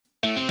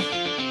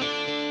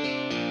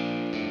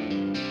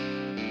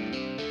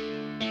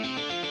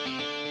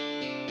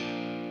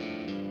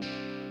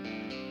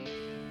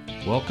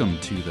Welcome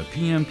to the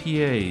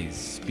PMPA's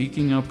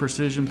Speaking of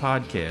Precision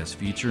podcast,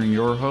 featuring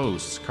your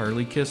hosts,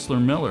 Carly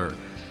Kistler-Miller,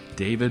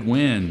 David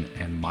Wynn,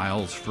 and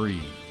Miles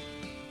Free.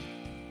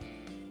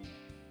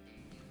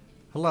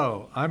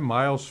 Hello, I'm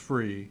Miles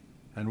Free,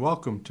 and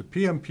welcome to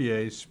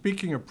PMPA's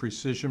Speaking of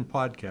Precision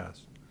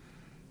podcast.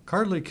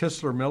 Carly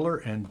Kistler-Miller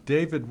and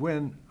David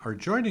Wynn are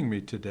joining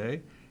me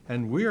today,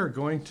 and we are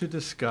going to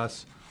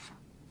discuss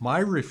my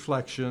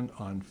reflection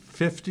on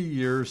 50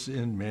 years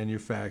in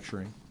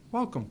manufacturing.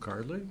 Welcome,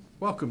 Carly.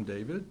 Welcome,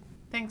 David.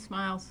 Thanks,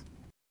 Miles.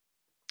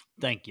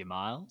 Thank you,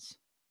 Miles.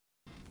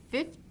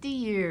 50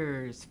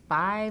 years,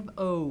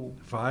 5-0.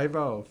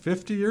 5-0.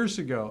 50 years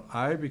ago,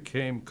 I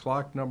became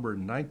clock number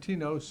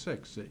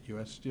 1906 at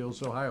U.S.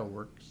 Steel's Ohio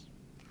Works.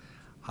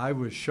 I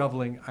was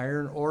shoveling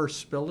iron ore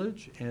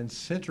spillage and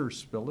sinter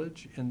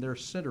spillage in their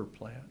sinter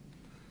plant.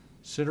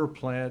 Sinter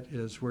plant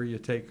is where you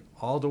take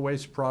all the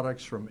waste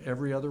products from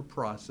every other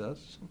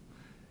process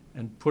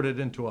and put it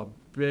into a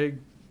big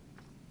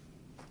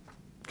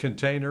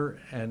container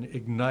and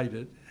ignite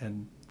it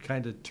and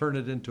kind of turn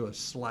it into a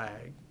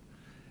slag.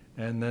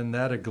 And then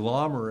that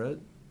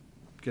agglomerate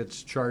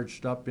gets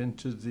charged up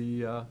into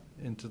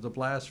the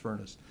blast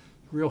furnace.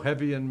 Real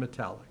heavy in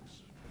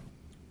metallics.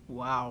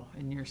 Wow,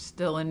 and you're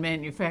still in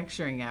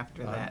manufacturing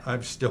after that.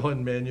 I'm still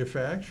in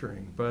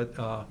manufacturing,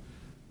 but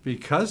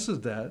because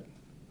of that,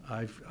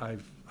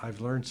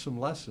 I've learned some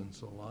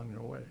lessons along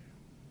the way.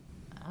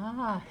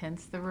 Ah,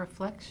 hence the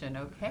reflection.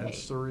 Okay.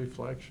 Hence the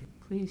reflection.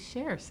 Please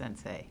share,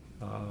 Sensei.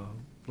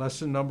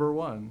 Lesson number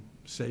one,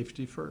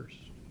 safety first.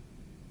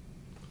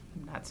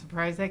 I'm not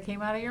surprised that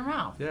came out of your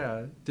mouth.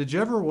 Yeah. Did you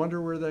ever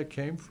wonder where that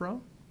came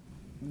from?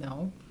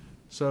 No.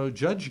 So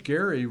Judge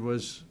Gary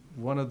was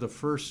one of the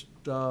first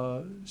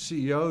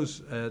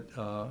CEOs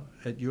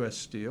at U.S.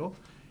 Steel,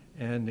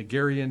 and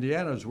Gary,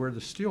 Indiana is where the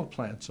steel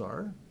plants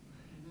are.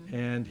 Mm-hmm.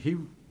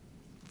 And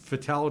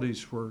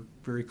fatalities were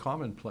very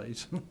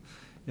commonplace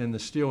in the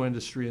steel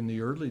industry in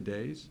the early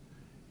days.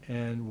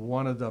 And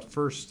one of the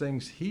first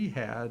things he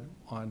had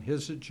on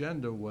his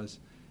agenda was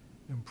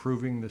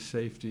improving the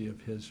safety of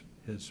his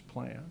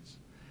plants.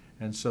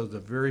 And so the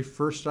very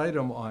first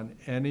item on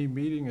any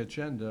meeting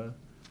agenda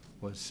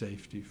was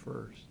safety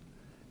first.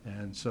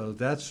 And so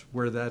that's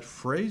where that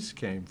phrase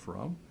came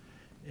from.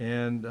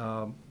 And,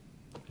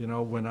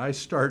 when I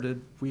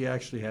started, we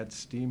actually had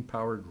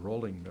steam-powered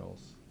rolling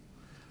mills.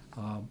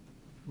 It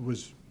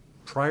was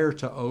prior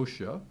to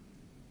OSHA.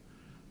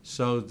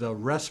 So the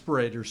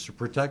respirators to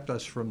protect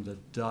us from the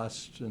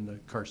dust and the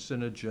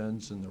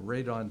carcinogens and the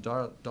radon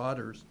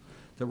daughters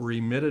that were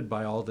emitted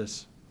by all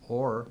this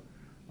ore,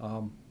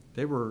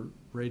 they were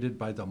rated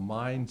by the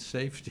Mine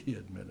Safety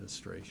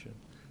Administration.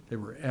 They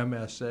were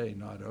MSA,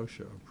 not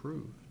OSHA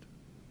approved.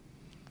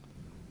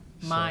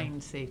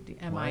 Mine safety,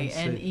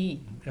 M-I-N-E.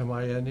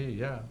 M-I-N-E,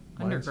 yeah.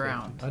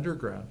 Underground.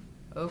 Underground.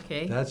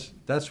 Okay.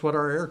 That's what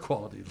our air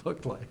quality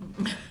looked like.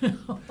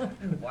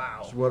 Wow.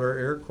 That's what our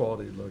air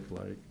quality looked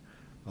like.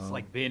 It's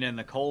like being in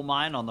the coal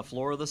mine on the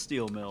floor of the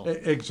steel mill.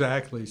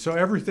 Exactly. So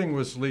everything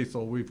was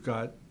lethal. We've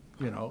got,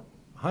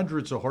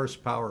 hundreds of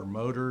horsepower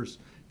motors,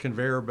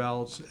 conveyor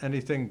belts,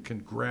 anything can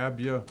grab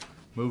you,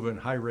 moving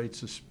high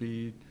rates of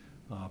speed,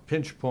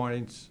 pinch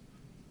points.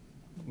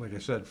 Like I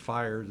said,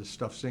 fire, the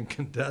stuff's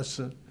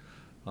incandescent.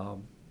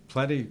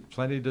 Plenty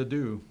to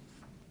do,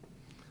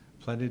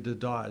 plenty to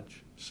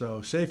dodge.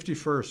 So safety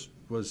first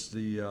was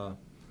the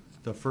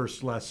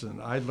first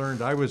lesson. I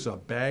learned I was a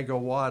bag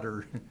of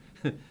water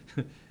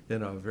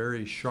in a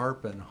very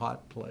sharp and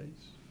hot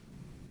place.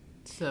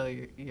 So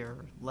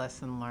your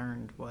lesson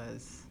learned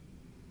was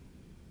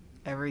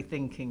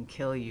everything can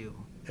kill you.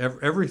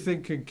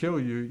 Everything can kill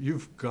you.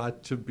 You've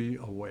got to be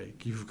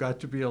awake. You've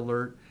got to be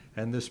alert.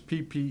 And this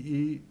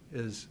PPE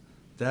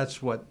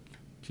that's what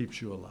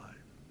keeps you alive.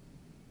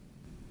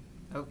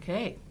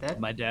 Okay.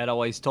 My dad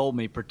always told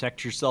me,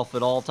 protect yourself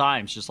at all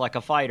times, just like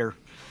a fighter.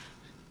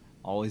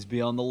 Always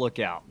be on the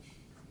lookout.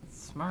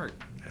 Smart.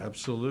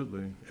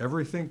 Absolutely.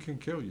 Everything can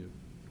kill you.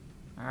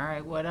 All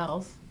right, what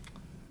else?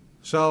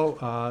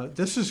 So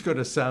this is going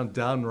to sound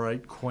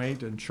downright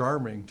quaint and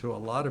charming to a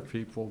lot of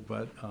people,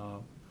 but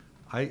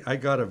I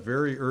got a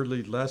very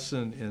early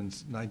lesson in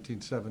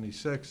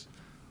 1976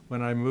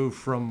 when I moved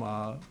from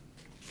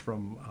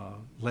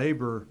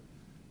labor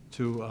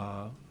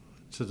to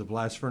the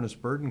blast furnace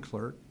burden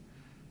clerk,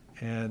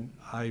 and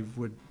I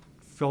would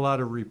fill out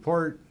a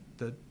report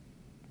that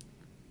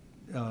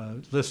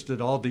listed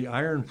all the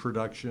iron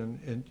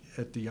production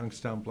at the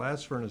Youngstown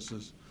blast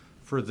furnaces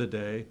for the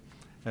day,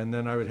 and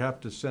then I would have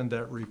to send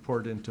that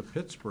report into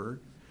Pittsburgh,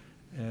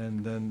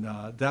 and then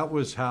that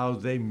was how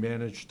they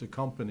managed the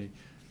company.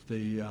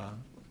 The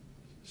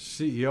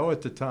CEO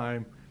at the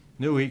time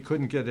knew he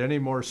couldn't get any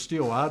more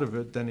steel out of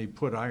it than he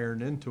put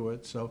iron into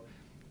it, so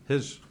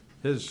his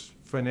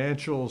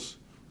financials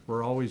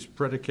were always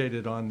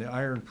predicated on the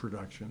iron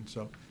production.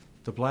 So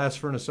the blast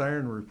furnace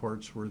iron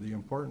reports were the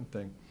important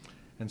thing.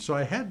 And so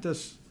I had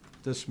this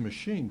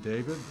machine,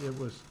 David. It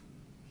was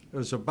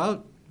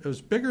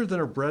bigger than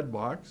a bread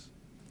box,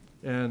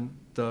 and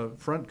the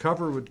front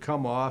cover would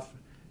come off,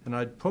 and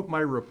I'd put my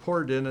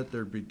report in it.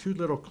 There'd be two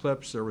little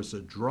clips. There was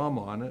a drum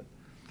on it,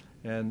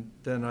 and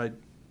then I'd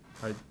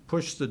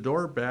push the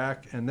door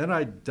back, and then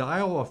I'd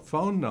dial a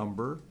phone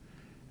number,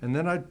 and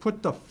then I'd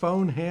put the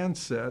phone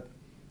handset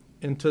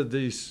into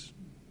this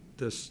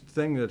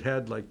thing that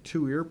had like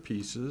two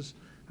earpieces.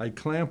 I'd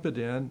clamp it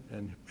in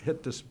and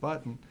hit this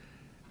button,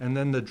 and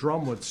then the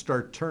drum would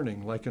start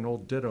turning like an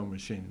old ditto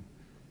machine.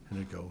 And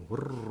it'd go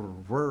whir,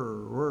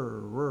 whir, whir,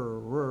 whir,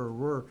 whir,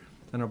 whir.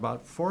 And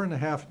about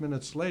 4.5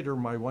 minutes later,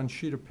 my one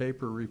sheet of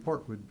paper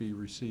report would be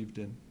received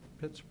in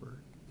Pittsburgh.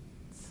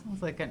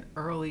 Sounds like an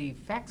early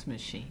fax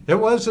machine. It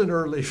was an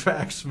early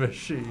fax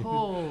machine.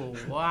 Oh,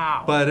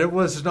 wow. But it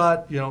was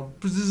not, and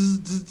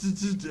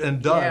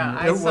done. Yeah,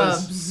 I it saw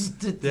was.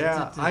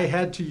 Yeah, I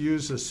had to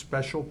use a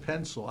special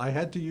pencil. I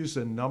had to use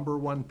a number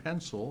 1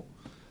 pencil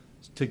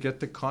to get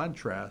the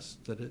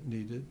contrast that it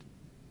needed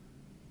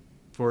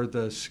for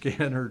the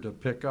scanner to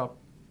pick up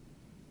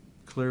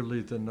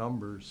clearly the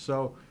numbers.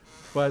 So,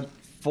 but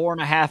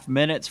 4.5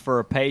 minutes for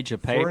a page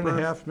of paper.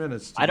 4.5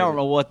 minutes. I don't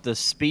know what the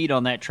speed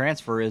on that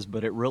transfer is,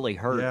 but it really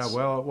hurts. Yeah,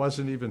 well, it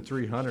wasn't even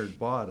 300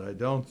 baud, I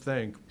don't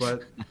think.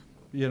 But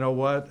you know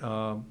what?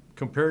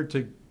 Compared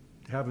to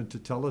having to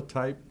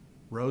teletype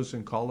rows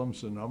and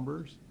columns of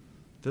numbers,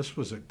 this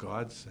was a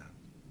godsend.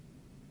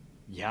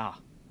 Yeah.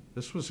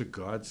 This was a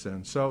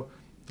godsend. So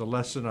the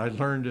lesson I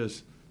learned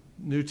is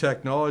new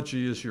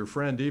technology is your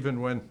friend,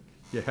 even when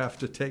you have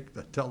to take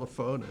the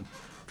telephone and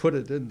put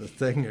it in the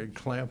thing and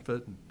clamp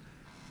it. And,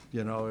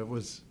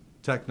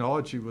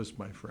 technology was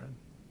my friend.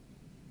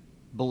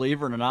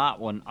 Believe it or not,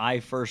 when I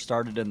first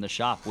started in the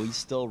shop, we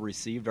still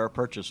received our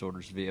purchase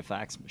orders via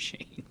fax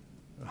machine.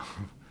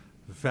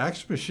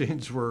 Fax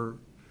machines were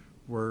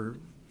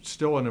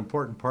still an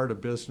important part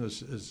of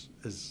business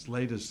as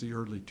late as the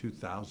early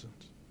 2000s.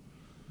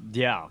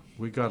 Yeah.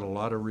 We got a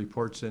lot of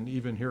reports in.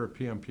 Even here at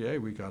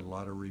PMPA, we got a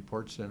lot of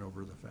reports in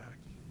over the fax.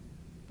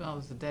 Well, it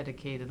was a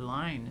dedicated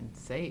line and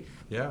safe.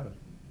 Yeah.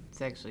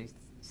 It's actually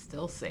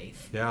still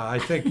safe. Yeah, I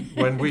think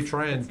when we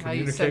try and That's how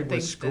you send communicate with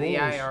things schools. to the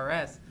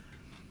IRS.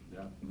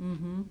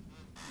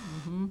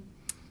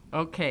 Yeah.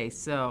 Okay,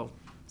 so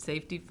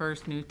safety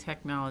first, new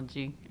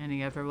technology.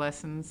 Any other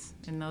lessons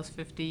in those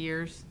 50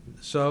 years?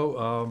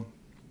 So,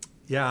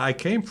 I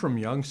came from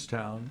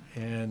Youngstown,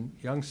 and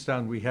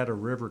Youngstown, we had a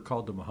river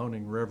called the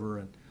Mahoning River,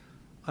 and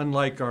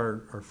unlike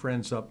our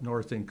friends up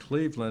north in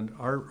Cleveland,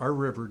 our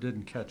river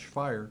didn't catch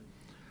fire.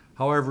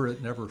 However,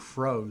 it never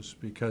froze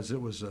because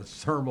it was a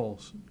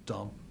thermal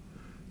dump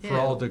for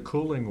all the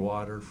cooling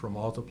water from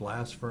all the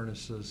blast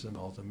furnaces and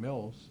all the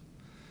mills.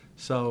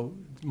 So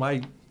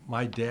my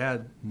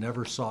dad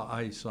never saw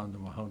ice on the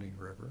Mahoning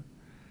River,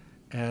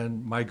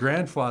 and my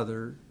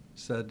grandfather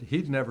said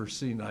he'd never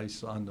seen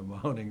ice on the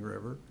Mahoning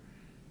River.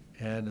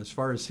 And as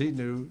far as he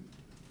knew,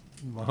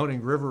 Mahoning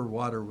River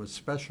water was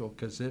special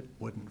because it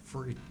wouldn't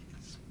freeze.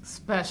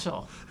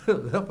 Special.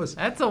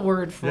 That's a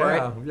word for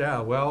it.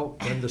 Yeah. Well,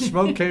 when the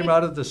smoke came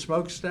out of the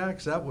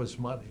smokestacks, that was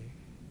money.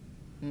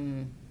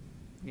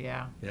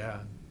 Yeah. Yeah.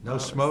 No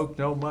smoke,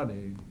 no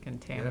money.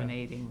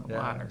 Contaminating the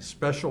water.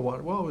 Special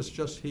water. Well, it was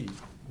just heat,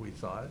 we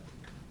thought.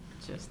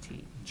 Just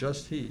heat.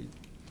 Just heat.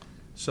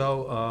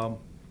 So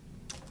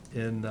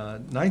in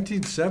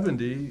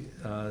 1970,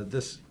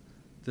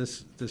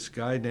 this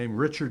guy named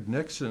Richard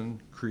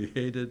Nixon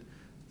created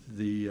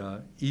the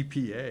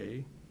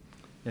EPA,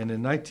 and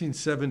in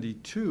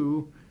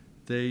 1972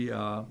 they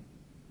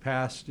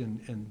passed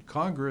in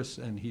Congress,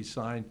 and he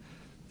signed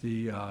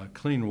the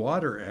Clean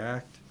Water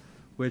Act,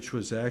 which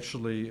was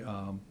actually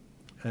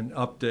an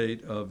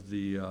update of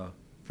the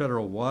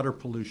Federal Water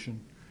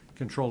Pollution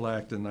Control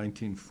Act in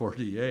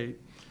 1948,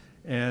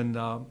 and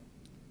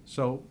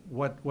so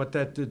what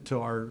that did to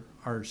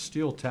our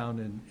steel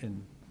town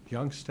in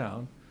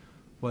Youngstown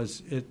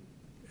was it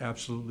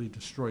absolutely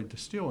destroyed the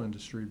steel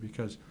industry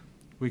because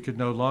we could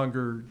no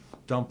longer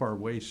dump our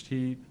waste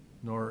heat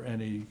nor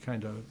any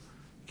kind of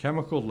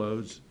chemical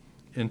loads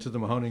into the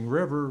Mahoning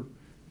River.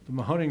 The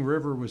Mahoning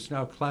River was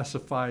now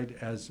classified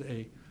as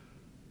a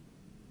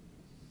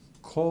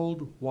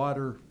cold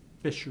water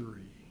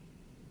fishery.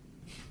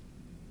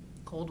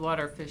 Cold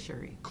water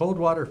fishery. Cold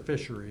water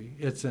fishery.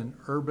 It's an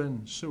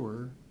urban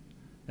sewer,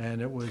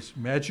 and it was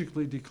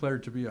magically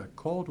declared to be a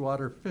cold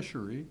water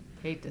fishery.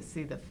 Hate to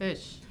see the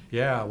fish.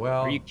 Yeah,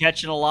 well. Are you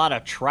catching a lot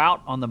of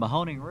trout on the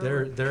Mahoning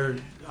River?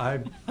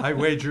 I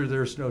wager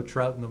there's no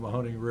trout in the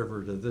Mahoning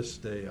River to this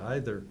day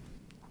either.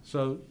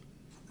 So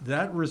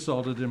that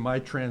resulted in my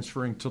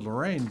transferring to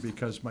Lorain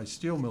because my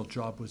steel mill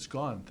job was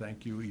gone,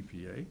 thank you,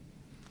 EPA.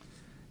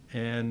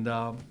 And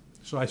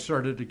so I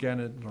started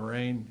again at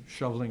Lorain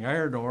shoveling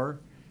iron ore.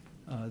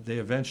 They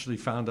eventually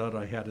found out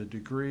I had a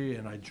degree,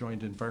 and I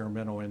joined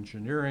environmental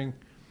engineering.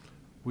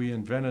 We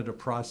invented a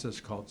process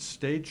called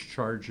stage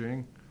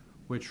charging,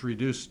 which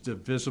reduced the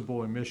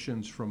visible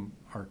emissions from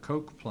our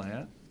coke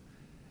plant.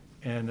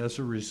 And as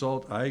a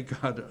result, I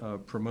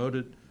got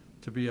promoted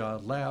to be a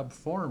lab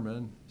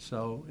foreman,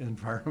 so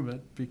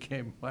environment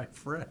became my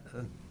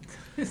friend.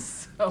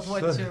 So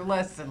what's your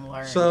lesson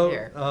learned So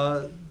here?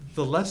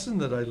 the lesson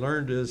that I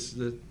learned is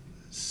that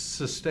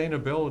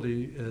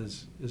sustainability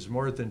is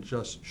more than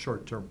just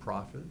short-term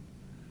profit.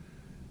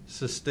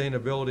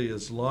 Sustainability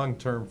is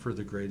long-term for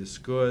the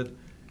greatest good,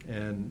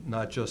 and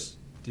not just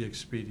the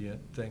expedient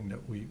thing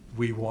that we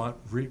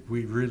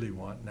really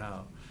want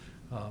now.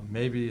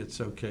 Maybe it's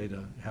okay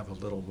to have a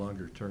little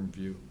longer-term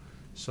view.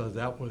 So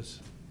that was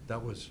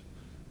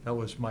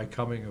my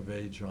coming of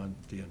age on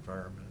the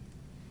environment.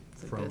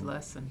 It's a good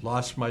lesson.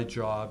 Lost my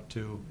job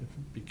to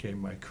it became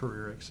my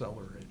career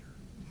accelerator.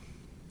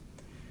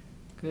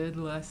 Good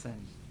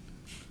lesson.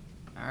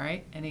 All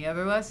right, any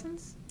other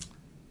lessons?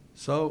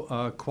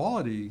 So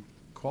quality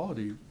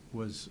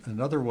was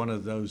another one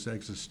of those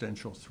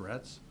existential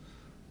threats.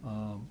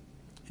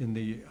 In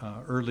the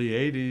early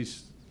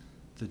 80s,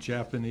 the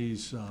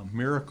Japanese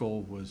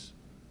miracle was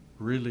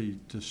really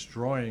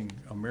destroying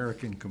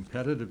American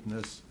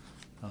competitiveness.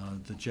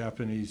 The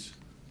Japanese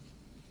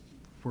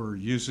were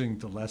using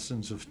the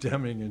lessons of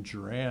Deming and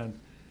Juran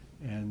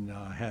and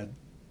had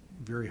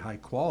very high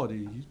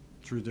quality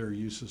through their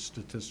use of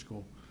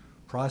statistical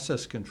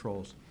process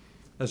controls.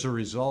 As a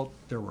result,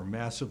 there were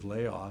massive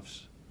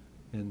layoffs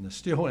in the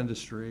steel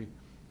industry,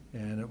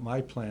 and at my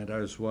plant, I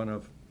was one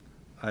of,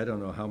 I don't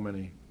know how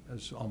many, it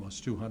was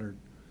almost 200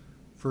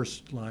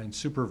 first-line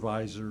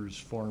supervisors,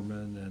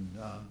 foremen, and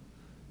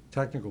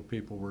technical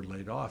people were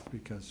laid off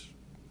because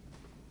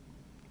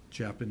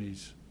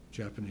Japanese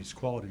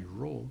quality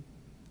ruled.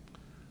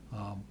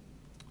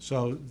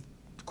 So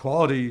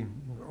quality,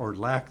 or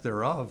lack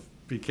thereof,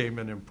 became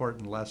an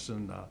important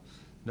lesson.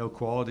 No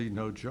quality,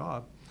 no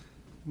job.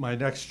 My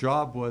next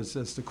job was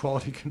as the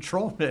quality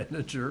control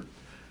manager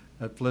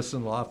at Bliss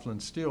and Laughlin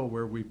Steel,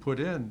 where we put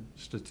in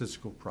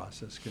statistical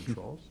process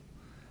controls.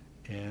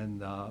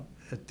 And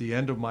at the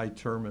end of my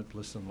term at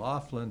Bliss and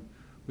Laughlin,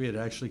 we had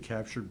actually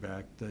captured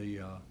back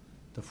the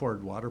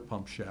Ford water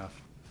pump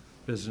shaft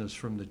business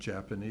from the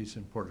Japanese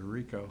in Puerto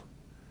Rico.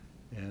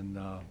 And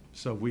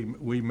so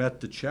we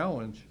met the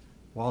challenge.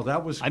 While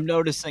that was... I'm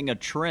noticing a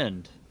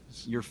trend.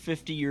 You're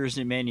 50 years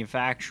in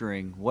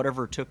manufacturing.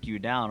 Whatever took you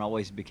down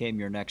always became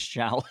your next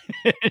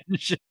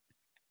challenge.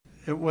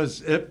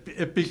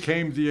 It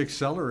became the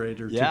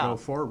accelerator to go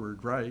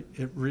forward, right?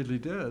 It really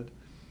did.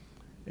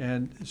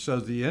 And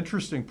so the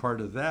interesting part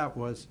of that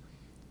was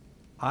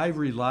I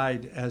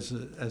relied, as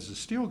a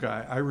steel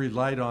guy, I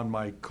relied on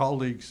my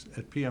colleagues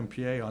at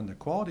PMPA on the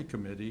quality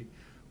committee.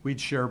 We'd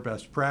share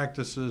best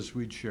practices.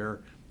 We'd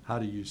share how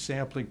to use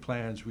sampling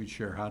plans. We'd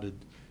share how to,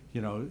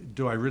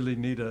 do I really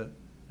need an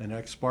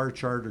X-bar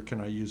chart, or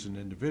can I use an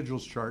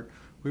individual's chart?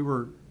 We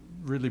were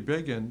really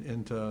big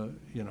into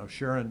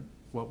sharing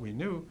what we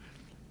knew.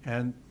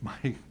 And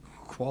my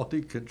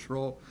quality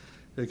control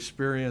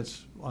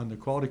experience on the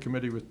quality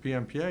committee with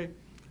PMPA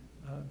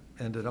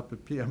ended up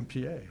at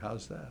PMPA.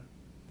 How's that?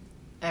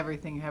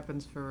 Everything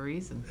happens for a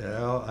reason.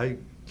 Yeah, I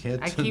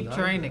can't. I keep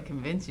trying to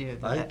convince you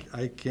of that.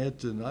 I can't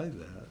deny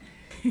that.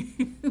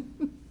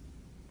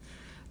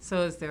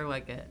 So is there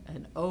like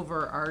an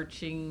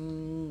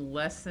overarching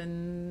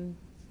lesson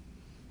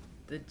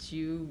that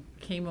you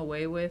came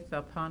away with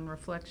upon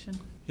reflection?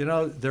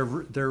 There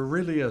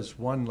really is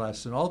one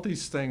lesson. All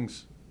these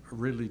things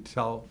really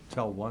tell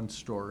one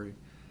story,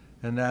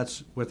 and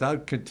that's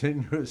without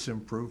continuous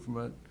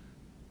improvement,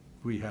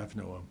 we have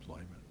no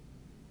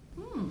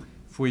employment.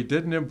 If we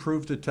didn't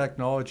improve the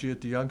technology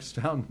at the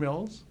Youngstown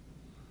mills,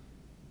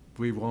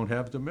 we won't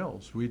have the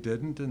mills. We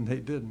didn't, and they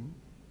didn't,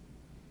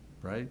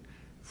 right?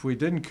 If we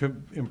didn't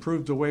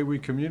improve the way we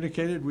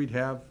communicated, we'd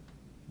have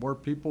more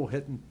people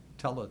hitting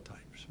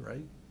teletypes,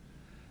 right?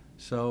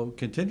 So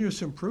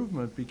continuous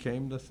improvement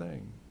became the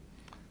thing.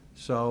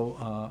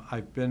 So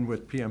I've been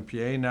with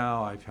PMPA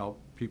now. I've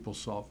helped people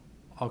solve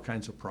all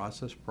kinds of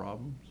process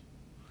problems.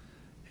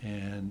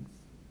 And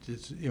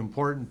the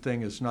important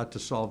thing is not to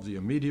solve the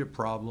immediate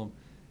problem.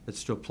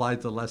 It's to apply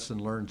the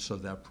lesson learned so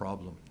that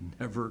problem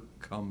never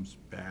comes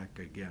back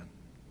again.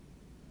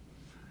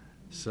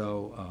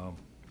 So,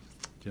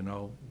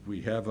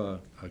 we have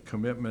a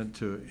commitment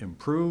to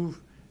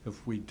improve.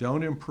 If we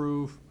don't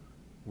improve,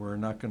 we're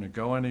not going to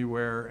go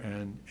anywhere,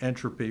 and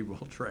entropy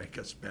will drag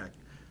us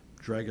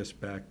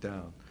back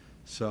down.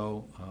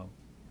 So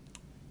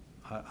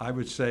I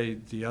would say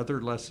the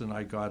other lesson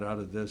I got out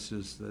of this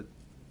is that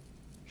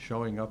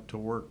showing up to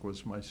work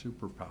was my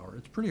superpower.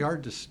 It's pretty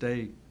hard to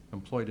stay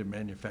employed in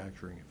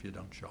manufacturing if you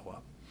don't show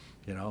up.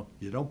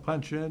 You don't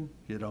punch in,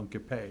 you don't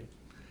get paid.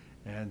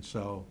 And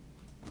so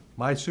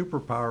my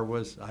superpower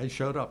was I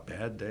showed up,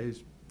 bad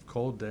days,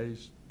 cold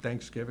days,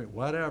 Thanksgiving,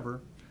 whatever,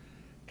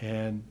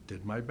 and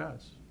did my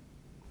best.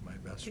 My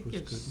best was good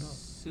enough.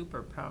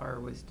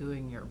 Superpower was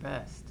doing your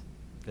best.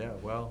 Yeah,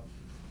 well,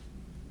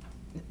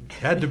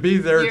 had to be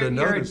there to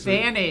notice your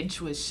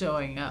advantage was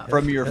showing up.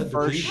 From your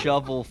first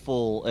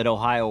shovelful at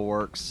Ohio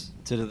Works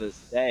to this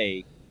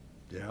day,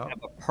 you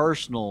have a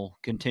personal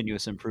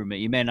continuous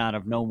improvement. You may not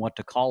have known what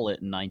to call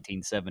it in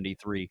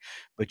 1973,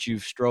 but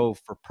you've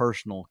strove for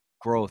personal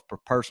growth, for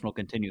personal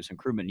continuous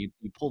improvement. You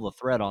pull the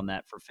thread on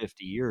that for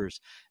 50 years,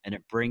 and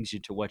it brings you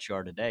to what you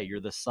are today. You're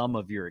the sum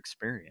of your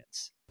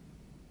experience.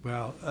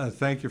 Well,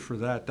 thank you for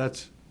that.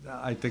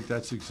 I think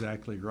that's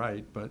exactly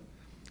right. But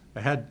I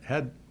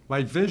had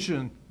my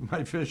vision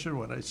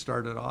when I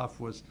started off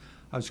was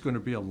I was going to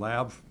be a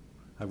lab.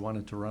 I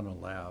wanted to run a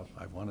lab.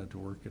 I wanted to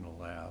work in a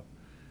lab.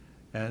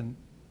 And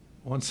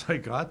once I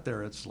got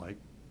there, it's like,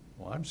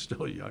 well, I'm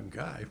still a young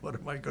guy. What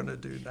am I going to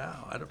do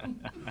now? I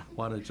don't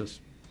want to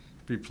just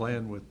be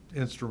playing with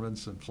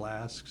instruments and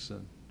flasks.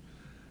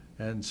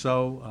 And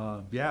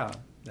so,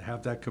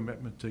 have that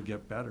commitment to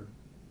get better.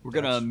 We're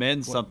going to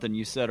amend something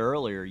you said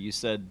earlier. You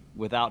said,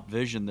 without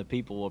vision, the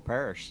people will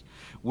perish.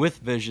 With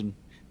vision,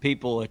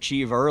 people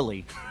achieve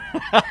early.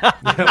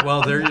 Yeah,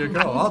 well, there you go.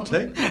 I'll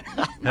take it.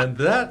 And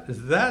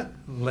that,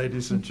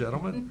 ladies and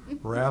gentlemen,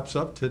 wraps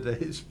up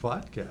today's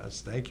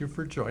podcast. Thank you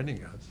for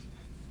joining us.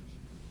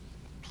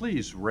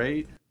 Please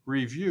rate,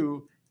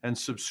 review, and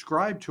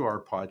subscribe to our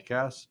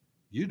podcast.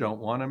 You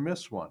don't want to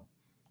miss one.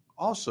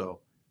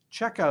 Also,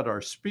 check out our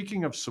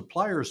Speaking of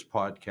Suppliers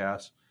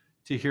podcast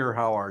to hear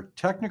how our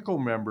technical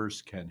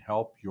members can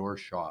help your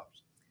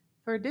shops.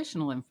 For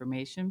additional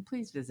information,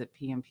 please visit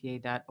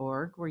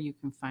pmpa.org, where you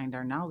can find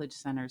our knowledge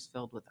centers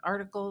filled with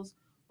articles,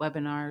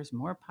 webinars,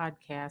 more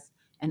podcasts,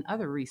 and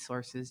other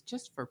resources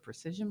just for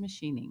precision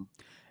machining.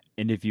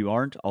 And if you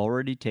aren't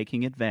already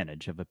taking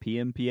advantage of a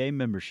PMPA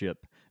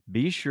membership,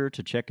 be sure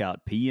to check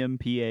out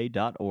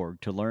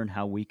pmpa.org to learn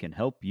how we can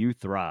help you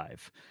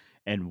thrive.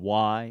 And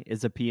why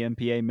is a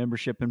PMPA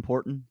membership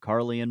important,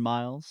 Carly and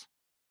Miles?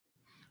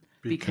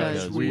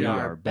 Because we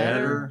are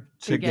better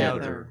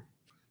together.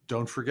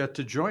 Don't forget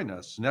to join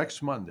us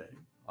next Monday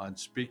on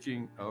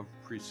Speaking of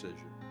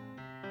Precision.